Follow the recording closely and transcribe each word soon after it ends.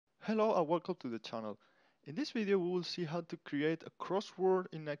Hello and welcome to the channel. In this video we will see how to create a crossword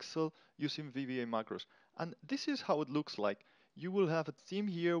in Excel using VBA macros. And this is how it looks like. You will have a theme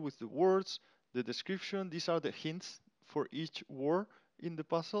here with the words, the description, these are the hints for each word in the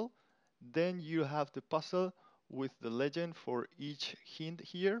puzzle. Then you have the puzzle with the legend for each hint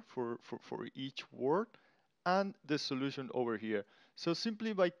here, for each word, and the solution over here. So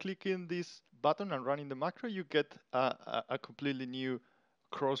simply by clicking this button and running the macro, you get a completely new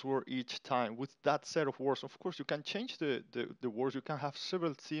crossword each time with that set of words. Of course, you can change the words. You can have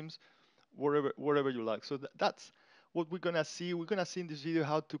several themes wherever you like. So that's what we're gonna see. We're gonna see in this video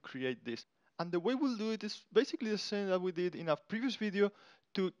how to create this. And the way we'll do it is basically the same that we did in a previous video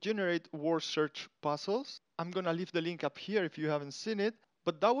to generate word search puzzles. I'm gonna leave the link up here if you haven't seen it.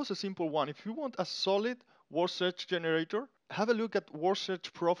 But that was a simple one. If you want a solid word search generator, have a look at Word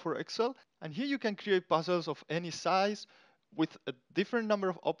Search Pro for Excel. And here you can create puzzles of any size with a different number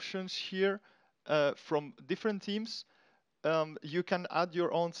of options here from different themes. You can add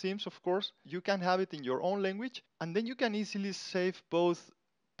your own themes, of course. You can have it in your own language, and then you can easily save both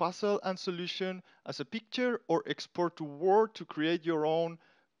puzzle and solution as a picture or export to Word to create your own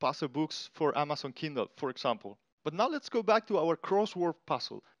puzzle books for Amazon Kindle, for example. But now let's go back to our crossword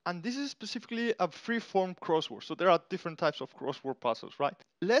puzzle. And this is specifically a free-form crossword. So there are different types of crossword puzzles, right?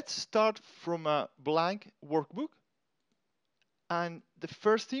 Let's start from a blank workbook. And the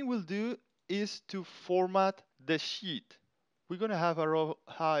first thing we'll do is to format the sheet. We're going to have a row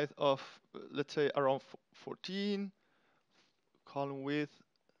height of, let's say, around 14, column width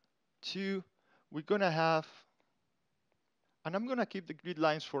 2. We're going to have, and I'm going to keep the grid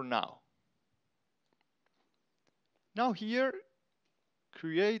lines for now. Now here,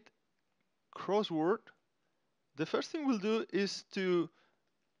 create crossword. The first thing we'll do is to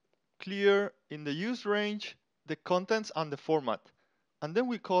clear in the use range the contents and the format. And then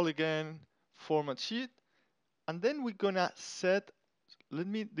we call again format sheet. And then we're going to set, let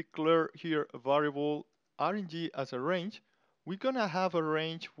me declare here a variable RNG as a range. We're going to have a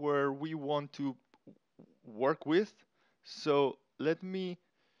range where we want to work with. So let's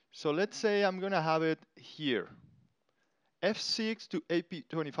say I'm going to have it here. F6 to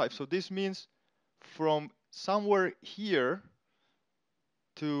AP25. So this means from somewhere here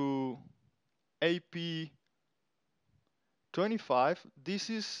to AP25, this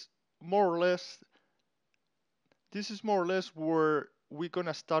is more or less where we're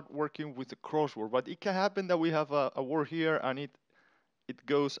gonna start working with the crossword. But it can happen that we have a word here and it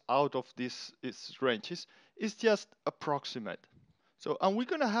goes out of this its range. It's just approximate. So and we're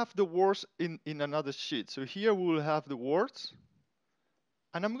gonna have the words in another sheet. So here we will have the words.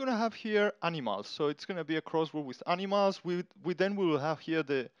 And I'm gonna have here animals. So it's gonna be a crossword with animals. We will have here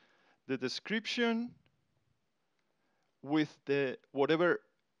the description with the whatever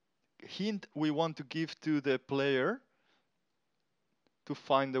hint we want to give to the player to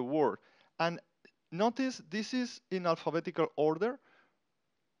find the word. And notice this is in alphabetical order.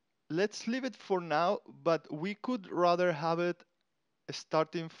 Let's leave it for now, but we could rather have it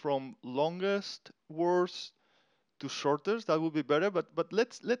starting from longest words to shortest. That would be better, but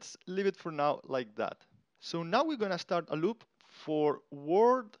let's leave it for now like that. So now we're gonna start a loop for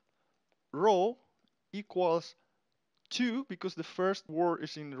word row equals 2, because the first word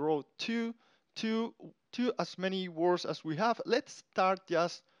is in row 2, 2, as many words as we have. Let's start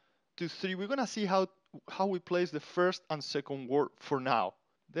just to 3. We're gonna see how we place the first and second word for now.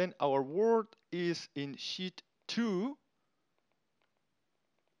 Then our word is in sheet 2,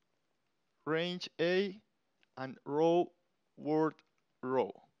 range A, and row word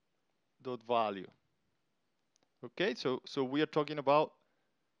row dot value. Okay, so we are talking about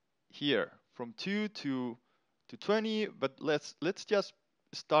here from 2 to 20, but let's just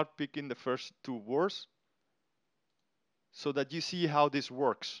start picking the first 2 words so that you see how this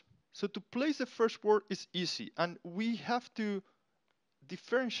works. So to place the first word is easy, and we have to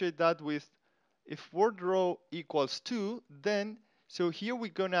differentiate that with if word row equals 2, then so here we're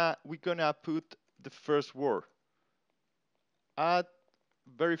gonna put the first word at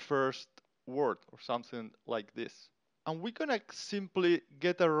very first word or something like this. And we're gonna simply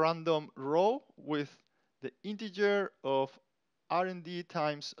get a random row with the integer of R&D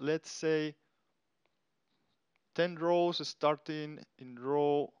times, let's say, 10 rows starting in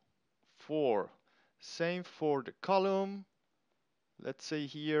row 4. Same for the column. Let's say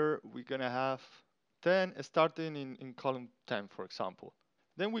here we're gonna have 10 starting in column 10, for example.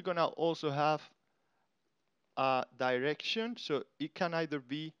 Then we're gonna also have a direction, so it can either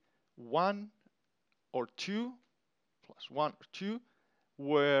be 1 or 2, plus 1 or 2,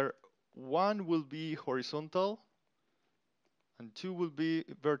 where 1 will be horizontal and 2 will be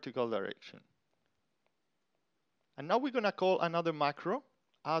vertical direction. And now we're going to call another macro,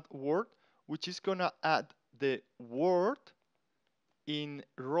 add word, which is going to add the word in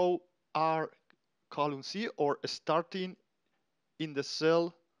row R column C, or starting in the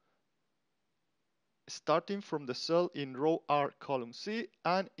cell, starting from the cell in row R column C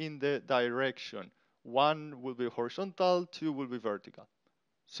and in the direction. 1 will be horizontal, 2 will be vertical.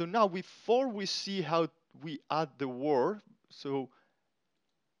 So now before we see how we add the word, so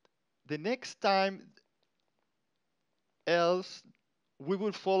the next time else we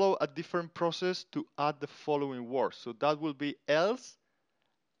will follow a different process to add the following word. So that will be else,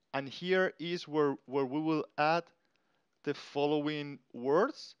 and here is where we will add the following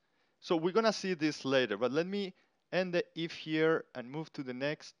words. So we're gonna see this later, but let me end the if here and move to the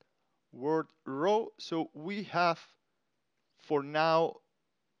next word row. So we have for now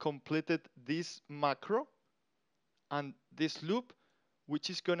completed this macro and this loop, which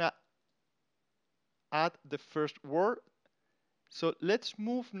is gonna add the first word. So let's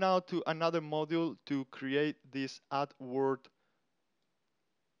move now to another module to create this add word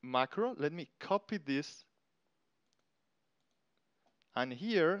macro. Let me copy this, and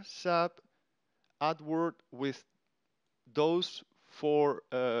here SAP add word with those 4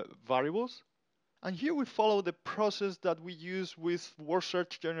 variables. And here we follow the process that we use with word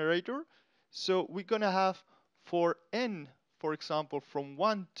search generator. So we're gonna have for n, for example, from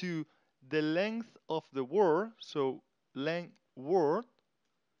 1 to the length of the word, so length word,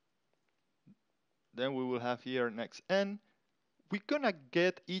 then we will have here next n. We're gonna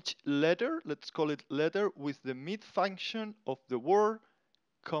get each letter, let's call it letter, with the mid function of the word,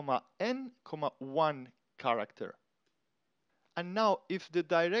 comma n, comma 1 character. And now if the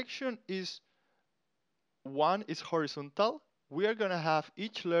direction is 1 is horizontal, we are gonna have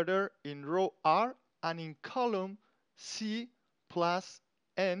each letter in row R and in column C plus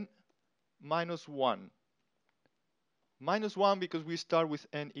n minus 1. Minus 1 because we start with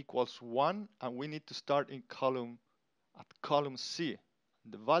n equals 1 and we need to start in column at column C.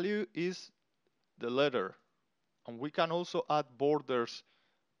 The value is the letter, and we can also add borders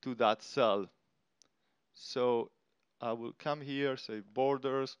to that cell. So I will come here, say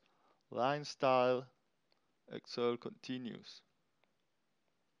borders, line style, Excel continues.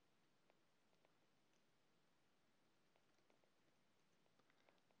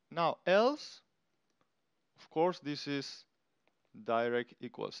 Now else, of course, this is direct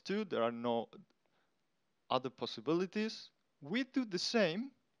equals 2. There are no other possibilities. We do the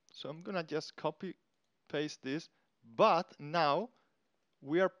same. So I'm gonna just copy paste this, but now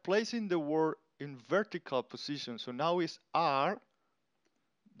we are placing the word in vertical position. So now it's R,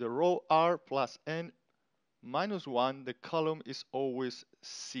 the row R plus n minus 1, the column is always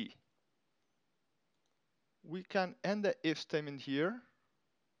C. We can end the if statement here.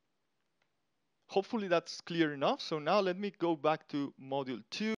 Hopefully that's clear enough. So now let me go back to module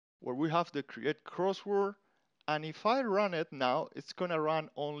 2, where we have the create crossword. And if I run it now, it's gonna run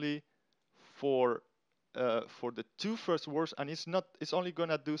only for the 2 first words, and it's only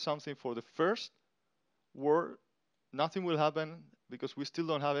gonna do something for the first word. Nothing will happen because we still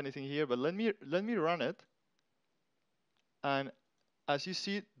don't have anything here, but let me run it. And as you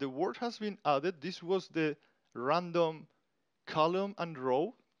see, the word has been added. This was the random column and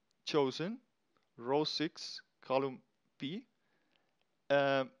row chosen, row 6, column P.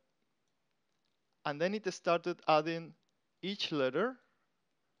 And then it started adding each letter.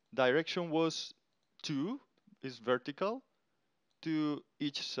 Direction was 2, is vertical, to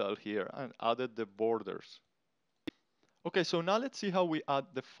each cell here, and added the borders. Okay, so now let's see how we add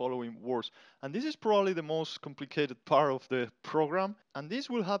the following words. And this is probably the most complicated part of the program, and this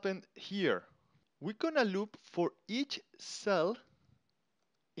will happen here. We're gonna loop for each cell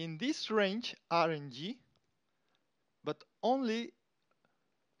in this range R and G, but only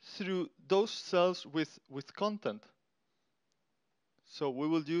through those cells with content. So we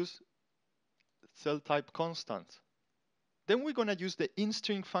will use cell type constant. Then we're gonna use the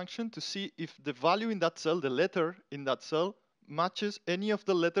inString function to see if the value in that cell, the letter in that cell, matches any of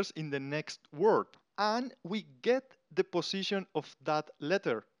the letters in the next word. And we get the position of that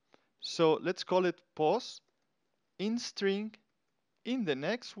letter. So let's call it pos inString in the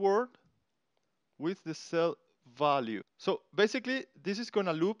next word with the cell value. So basically, this is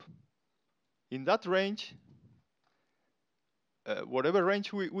gonna loop in that range, whatever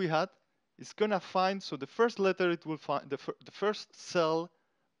range we had, it's gonna find, so the first letter it will find, the first cell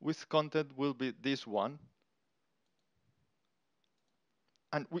with content will be this one.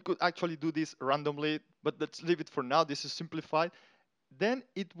 And we could actually do this randomly, but let's leave it for now. This is simplified. Then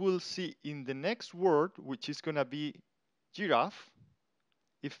it will see in the next word, which is gonna be giraffe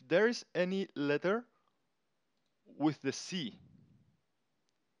if there is any letter with the C,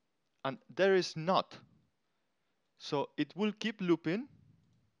 and there is not. So it will keep looping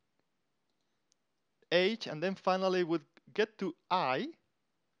H, and then finally would get to I,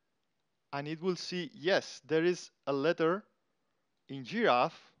 and it will see, yes, there is a letter in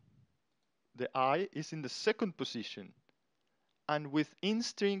giraffe. The I is in the second position. And with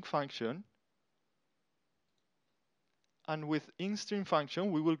in-string function,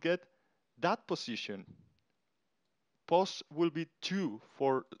 we will get that position. Pos will be 2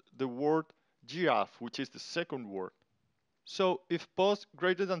 for the word giraffe, which is the second word. So if pos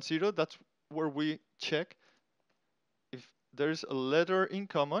greater than 0, that's where we check if there's a letter in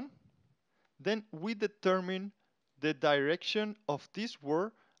common. Then we determine the direction of this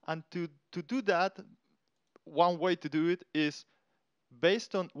word, and to do that, one way to do it is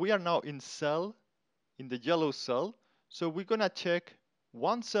based on, we are now in the yellow cell, so we're gonna check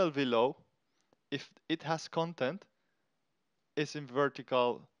one cell below if it has content, is in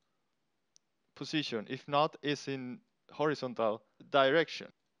vertical position. If not, is in horizontal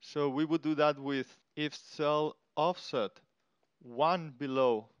direction. So we would do that with if cell offset 1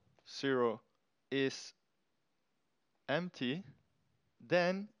 below 0 is empty,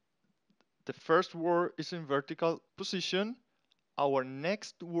 then the first word is in vertical position. Our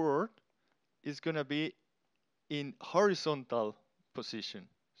next word is going to be in horizontal position,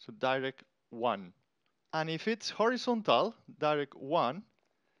 so direct 1. And if it's horizontal, direct 1,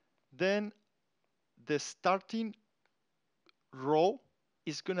 then the starting row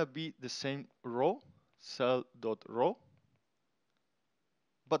is going to be the same row, cell.row,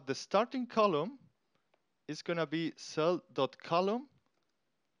 but the starting column is going to be cell.column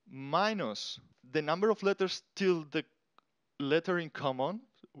minus the number of letters till the letter in common,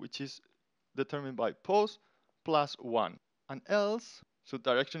 which is determined by pos, plus 1. And else, so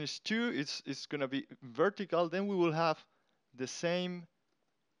direction is 2, it's going to be vertical, then we will have the same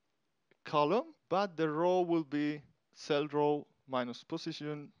column, but the row will be cell row minus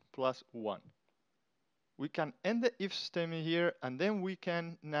position plus 1. We can end the if statement here, and then we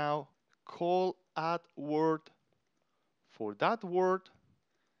can now call add word for that word,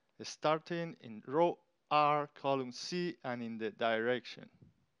 starting in row R, column C, and in the direction.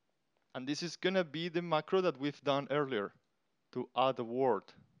 And this is going to be the macro that we've done earlier to add a word.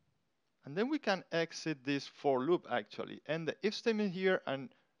 And then we can exit this for loop, actually. End the if statement here, and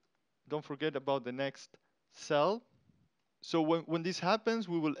don't forget about the next cell. So when this happens,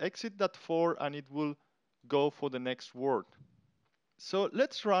 we will exit that for, and it will go for the next word. So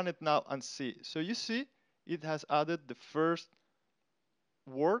let's run it now and see. So you see, it has added the first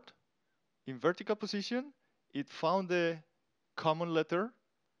word in vertical position. It found the common letter,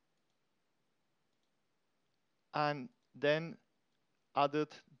 and then added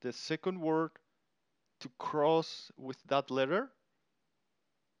the second word to cross with that letter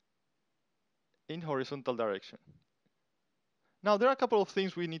in horizontal direction. Now, there are a couple of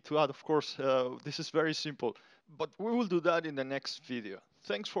things we need to add. Of course, this is very simple, but we will do that in the next video.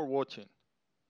 Thanks for watching.